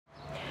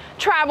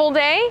Travel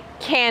day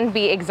can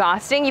be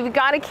exhausting. You've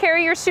got to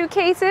carry your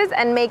suitcases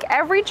and make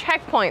every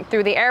checkpoint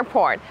through the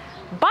airport.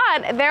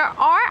 But there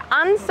are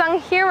unsung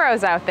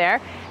heroes out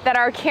there that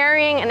are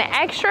carrying an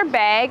extra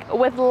bag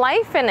with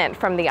life in it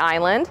from the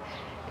island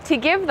to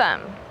give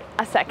them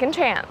a second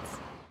chance.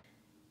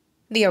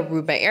 The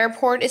Aruba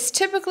airport is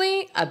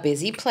typically a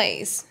busy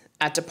place.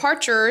 At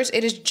departures,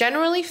 it is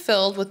generally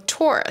filled with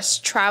tourists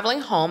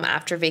traveling home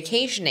after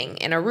vacationing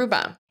in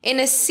Aruba. In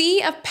a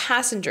sea of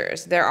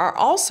passengers, there are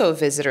also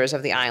visitors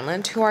of the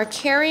island who are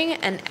carrying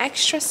an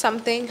extra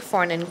something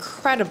for an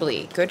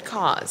incredibly good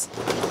cause.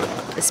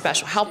 The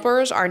special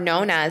helpers are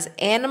known as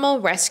Animal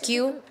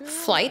Rescue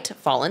Flight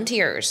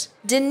Volunteers.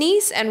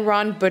 Denise and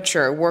Ron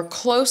Butcher work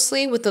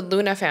closely with the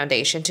Luna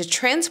Foundation to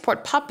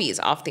transport puppies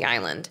off the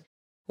island.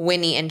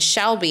 Winnie and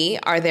Shelby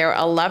are their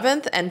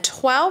 11th and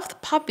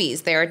 12th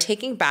puppies they are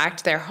taking back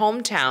to their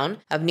hometown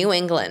of New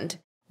England.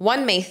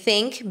 One may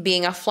think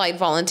being a flight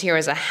volunteer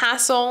is a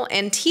hassle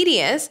and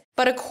tedious,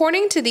 but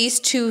according to these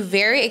two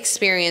very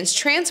experienced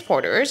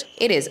transporters,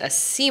 it is a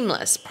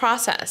seamless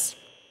process.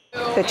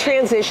 The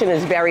transition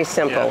is very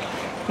simple.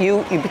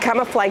 You become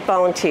a flight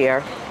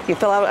volunteer, you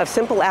fill out a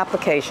simple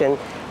application.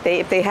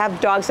 If they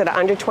have dogs that are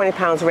under 20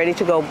 pounds ready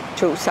to go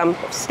to some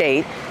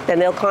state, then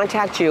they'll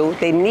contact you.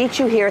 They meet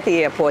you here at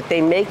the airport.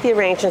 They make the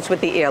arrangements with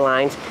the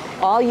airlines.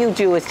 All you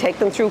do is take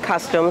them through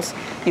customs.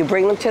 You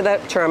bring them to the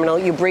terminal.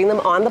 You bring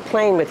them on the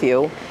plane with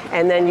you,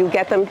 and then you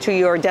get them to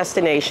your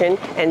destination,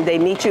 and they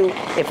meet you.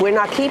 If we're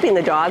not keeping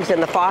the dogs,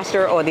 then the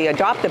foster or the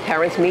adoptive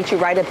parents meet you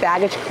right at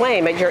baggage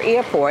claim at your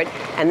airport,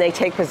 and they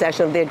take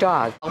possession of their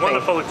dog.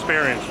 Wonderful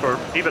experience for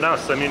even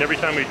us. I mean, every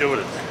time we do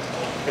it,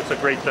 it's a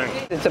great thing.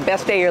 It's the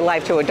best day of your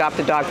life to adopt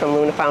a dog from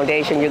Luna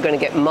Foundation. You're going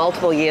to get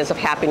multiple years of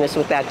happiness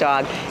with that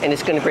dog, and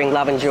it's going to bring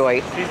love and joy,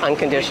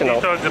 unconditional.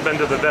 These dogs have been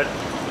to the vet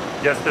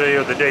yesterday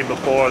or the day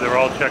before. They're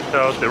all checked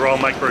out. They're all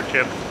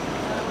microchipped.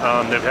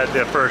 They've had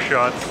their first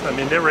shots. I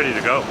mean, they're ready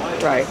to go.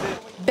 Right.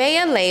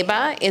 Bea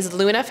Leba is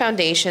Luna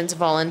Foundation's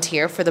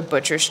volunteer for the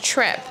Butcher's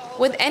trip.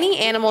 With any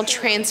animal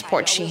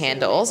transport she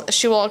handles,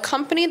 she will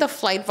accompany the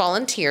flight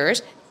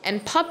volunteers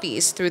and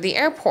puppies through the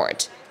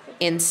airport.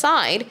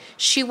 Inside,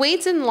 she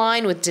waits in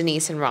line with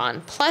Denise and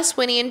Ron, plus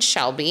Winnie and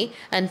Shelby,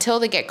 until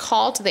they get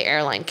called to the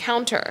airline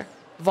counter.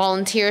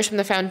 Volunteers from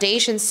the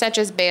foundation, such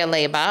as Bea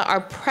Leba,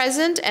 are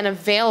present and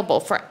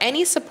available for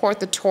any support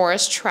the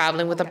tourists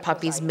traveling with the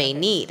puppies may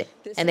need,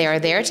 and they are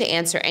there to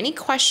answer any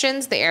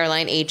questions the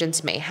airline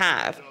agents may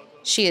have.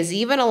 She is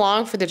even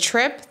along for the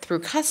trip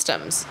through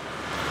customs.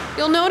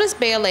 You'll notice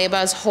Bea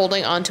Leba is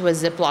holding onto a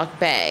Ziploc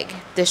bag.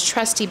 This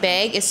trusty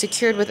bag is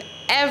secured with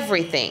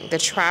everything the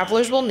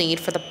travelers will need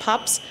for the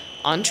pups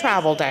on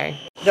travel day.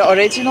 The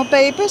original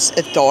papers,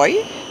 a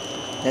toy,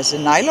 there's a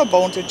nylon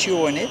bone to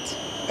chew on it,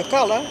 a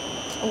collar,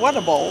 a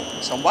water bowl,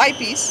 some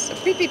wipes, some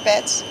pee-pee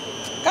pads,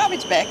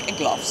 garbage bag and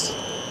gloves.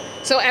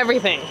 So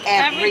everything.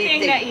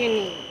 Everything that you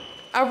need.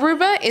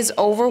 Aruba is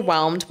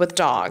overwhelmed with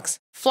dogs.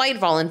 Flight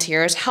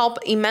volunteers help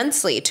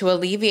immensely to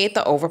alleviate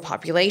the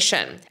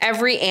overpopulation.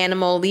 Every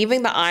animal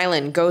leaving the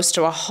island goes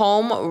to a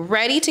home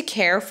ready to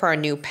care for a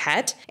new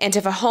pet, and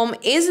if a home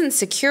isn't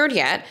secured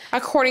yet,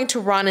 according to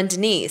Ron and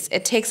Denise,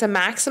 it takes a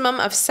maximum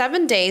of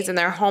 7 days in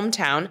their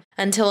hometown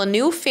until a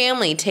new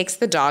family takes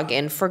the dog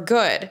in for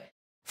good.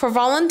 For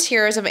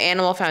volunteers of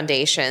animal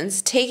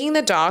foundations, taking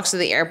the dogs to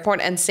the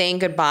airport and saying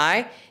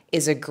goodbye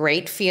is a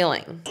great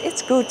feeling.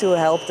 It's good to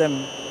help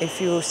them.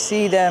 If you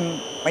see them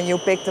when you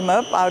pick them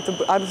up out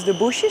of the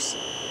bushes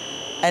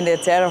and they're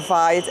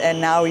terrified, and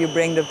now you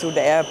bring them to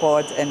the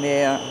airport and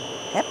they're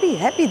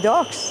happy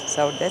dogs,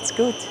 so that's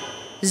good.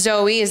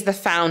 Zoe is the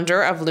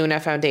founder of Luna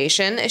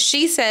Foundation.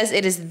 She says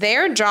it is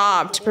their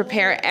job to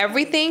prepare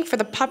everything for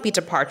the puppy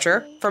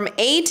departure from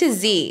A to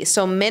Z,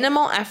 so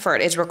minimal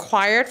effort is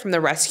required from the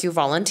rescue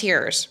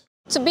volunteers.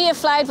 To be a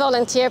flight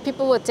volunteer,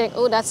 people would think,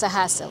 oh, that's a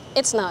hassle.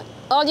 It's not.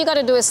 All you got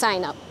to do is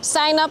sign up.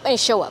 Sign up and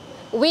show up.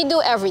 We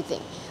do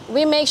everything.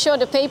 We make sure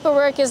the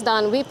paperwork is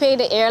done. We pay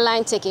the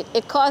airline ticket.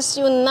 It costs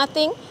you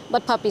nothing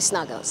but puppy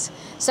snuggles.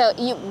 So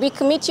we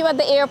meet you at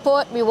the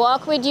airport. We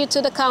walk with you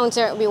to the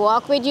counter. We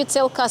walk with you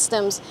till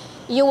customs.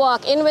 You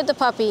walk in with the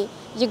puppy.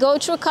 You go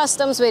through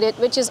customs with it,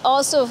 which is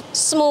also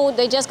smooth.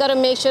 They just got to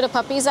make sure the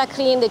puppies are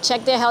clean. They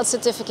check their health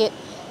certificate,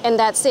 and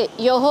that's it.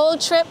 Your whole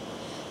trip,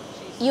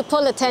 you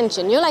pull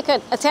attention. You're like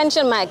an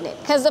attention magnet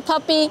because the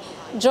puppy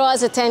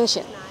draws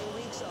attention.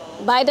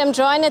 By them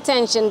drawing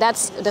attention,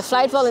 that's the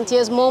flight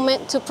volunteers'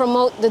 moment to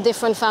promote the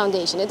different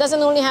foundation. It doesn't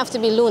only have to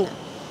be Luna.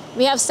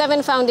 We have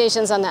 7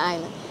 foundations on the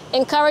island.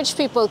 Encourage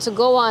people to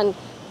go on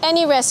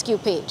any rescue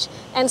page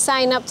and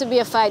sign up to be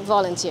a flight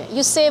volunteer.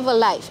 You save a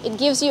life. It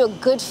gives you a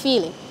good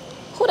feeling.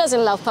 Who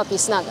doesn't love puppy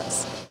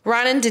snuggles?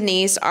 Ron and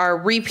Denise are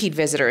repeat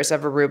visitors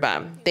of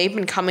Aruba. They've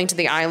been coming to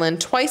the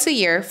island twice a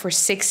year for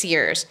 6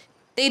 years.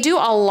 They do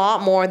a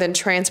lot more than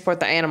transport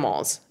the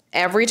animals.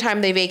 Every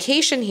time they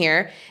vacation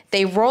here,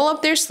 they roll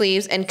up their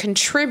sleeves and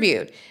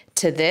contribute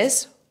to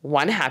this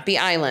one happy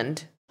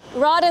island.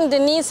 Rod and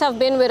Denise have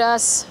been with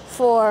us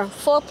for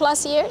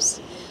 4+ years.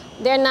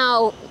 They're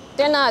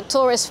not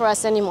tourists for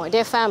us anymore.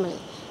 They're family.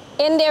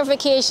 In their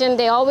vacation,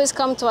 they always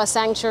come to our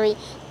sanctuary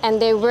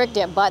and they work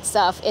their butts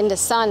off in the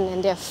sun,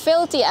 and they're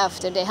filthy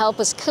after. They help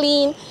us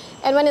clean,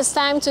 and when it's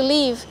time to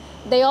leave,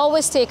 they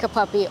always take a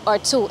puppy or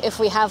two if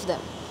we have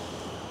them.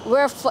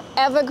 We're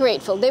forever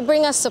grateful. They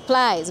bring us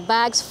supplies,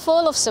 bags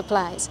full of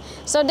supplies.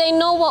 So they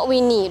know what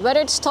we need, whether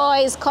it's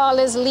toys,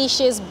 collars,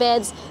 leashes,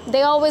 beds.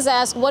 They always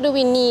ask, what do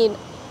we need,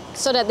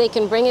 so that they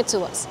can bring it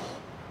to us.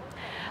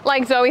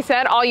 Like Zoe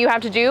said, all you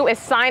have to do is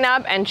sign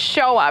up and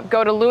show up.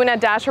 Go to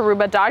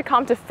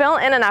luna-aruba.com to fill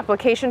in an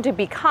application to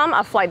become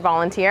a flight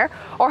volunteer,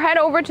 or head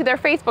over to their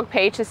Facebook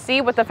page to see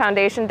what the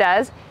foundation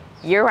does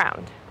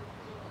year-round.